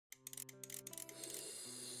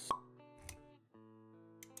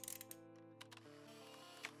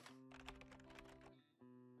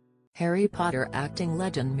Harry Potter acting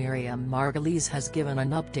legend Miriam Margolyes has given an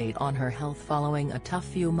update on her health following a tough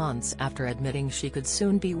few months after admitting she could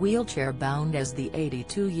soon be wheelchair-bound as the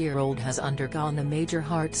 82-year-old has undergone a major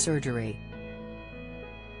heart surgery.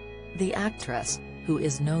 The actress, who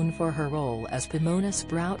is known for her role as Pomona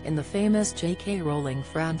Sprout in the famous J.K. Rowling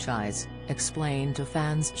franchise, explained to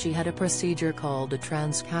fans she had a procedure called a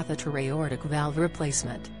transcatheter aortic valve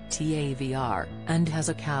replacement (TAVR) and has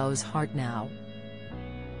a cow's heart now.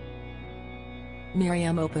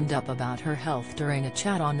 Miriam opened up about her health during a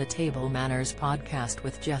chat on the Table Manners podcast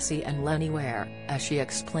with Jessie and Lenny Ware, as she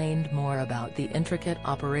explained more about the intricate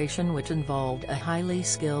operation which involved a highly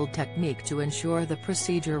skilled technique to ensure the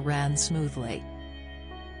procedure ran smoothly.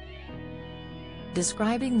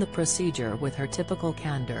 Describing the procedure with her typical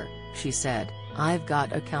candor, she said, "I've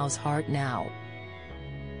got a cow's heart now.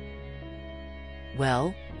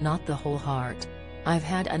 Well, not the whole heart. I've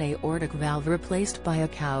had an aortic valve replaced by a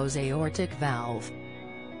cow's aortic valve."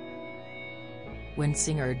 When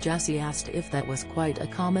singer Jessie asked if that was quite a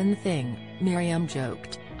common thing, Miriam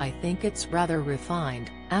joked, "I think it's rather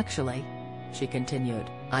refined, actually." She continued,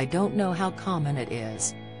 "I don't know how common it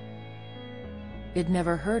is. I'd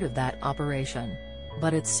never heard of that operation.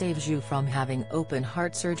 But it saves you from having open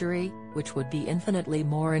heart surgery, which would be infinitely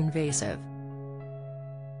more invasive."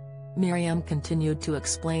 Miriam continued to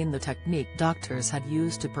explain the technique doctors had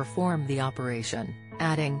used to perform the operation,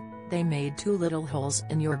 adding, "They made 2 little holes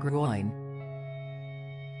in your groin.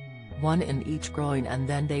 One in each groin, and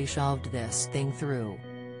then they shoved this thing through.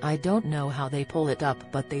 I don't know how they pull it up,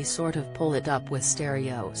 but they sort of pull it up with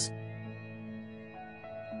stereos.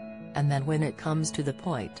 And then when it comes to the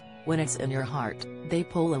point, when it's in your heart, they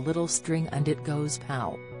pull a little string and it goes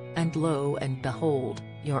pow. And lo and behold,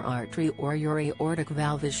 your artery or your aortic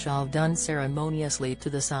valve is shoved unceremoniously to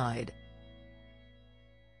the side."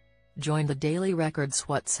 Join the Daily Records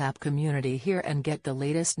WhatsApp community here and get the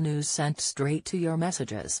latest news sent straight to your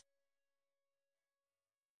messages.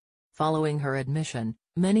 Following her admission,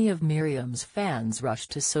 many of Miriam's fans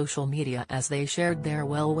rushed to social media as they shared their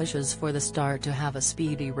well wishes for the star to have a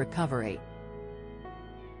speedy recovery.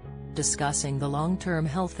 Discussing the long-term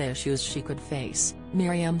health issues she could face,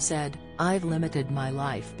 Miriam said, "I've limited my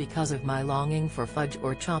life because of my longing for fudge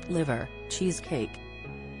or chopped liver, cheesecake.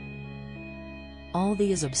 All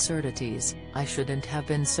these absurdities, I shouldn't have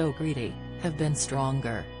been so greedy, have been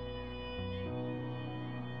stronger.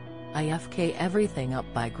 I FK everything up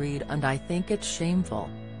by greed and I think it's shameful.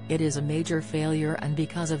 It is a major failure, and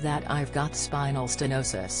because of that I've got spinal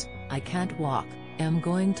stenosis, I can't walk, am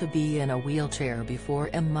going to be in a wheelchair before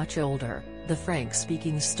I'm much older," the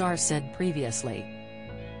French-speaking star said previously.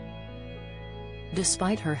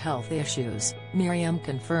 Despite her health issues, Miriam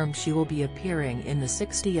confirmed she will be appearing in the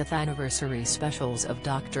 60th anniversary specials of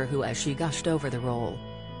Doctor Who as she gushed over the role.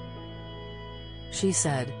 She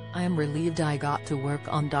said, "I am relieved I got to work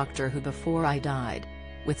on Doctor Who before I died.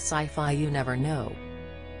 With sci-fi you never know.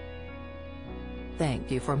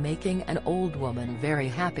 Thank you for making an old woman very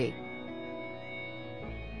happy."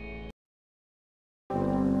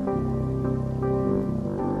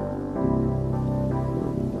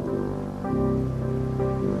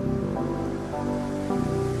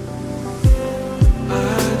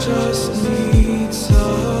 Just need